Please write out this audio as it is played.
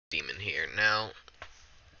Demon here. Now,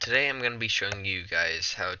 today I'm going to be showing you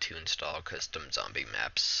guys how to install custom zombie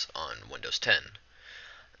maps on Windows 10.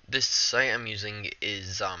 This site I'm using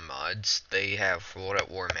is Mods. They have World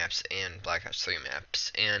at War maps and Black Ops 3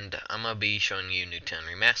 maps, and I'm going to be showing you Newtown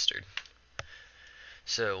Remastered.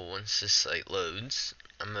 So once this site loads,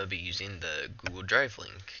 I'm going to be using the Google Drive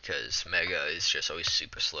link, because Mega is just always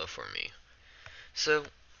super slow for me. So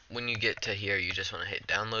when you get to here, you just want to hit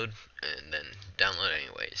download, and then download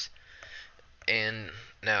anyways. And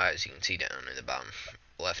now, as you can see down in the bottom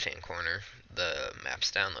left hand corner, the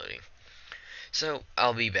map's downloading. So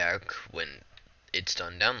I'll be back when it's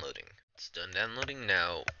done downloading. It's done downloading.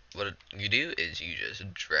 Now what you do is you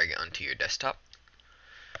just drag it onto your desktop,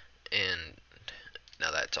 and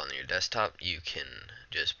now that it's on your desktop, you can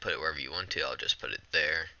just put it wherever you want to. I'll just put it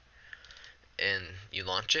there, and you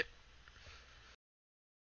launch it.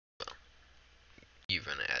 Well, you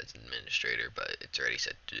run it as administrator, but it's already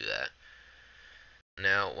set to do that.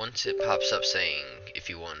 Now, once it pops up saying if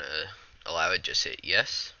you want to allow it, just hit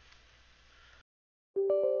yes.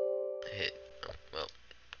 Oh, well,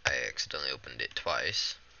 I accidentally opened it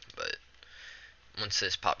twice, but once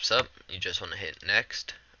this pops up, you just want to hit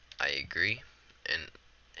next, I agree, and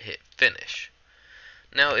hit finish.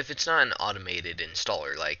 Now, if it's not an automated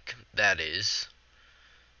installer like that is,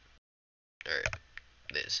 or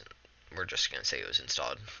this, we're just going to say it was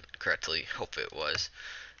installed correctly, hope it was.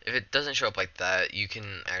 If it doesn't show up like that, you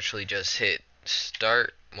can actually just hit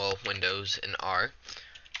start, well, Windows and R,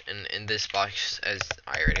 and in this box, as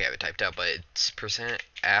I already have it typed out, but it's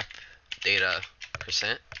 %app data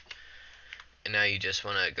 %, and now you just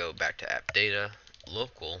want to go back to app data,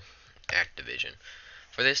 local, Activision.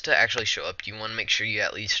 For this to actually show up, you want to make sure you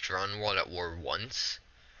at least run World at War once,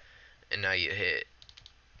 and now you hit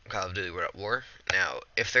Call of Duty World at War. Now,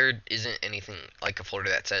 if there isn't anything like a folder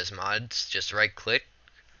that says mods, just right click,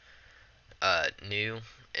 new,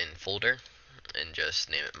 and folder, and just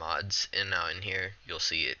name it mods, and now in here you'll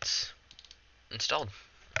see it's installed,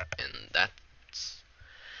 and that's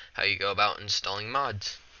how you go about installing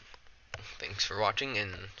mods. Thanks for watching,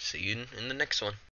 and see you in the next one.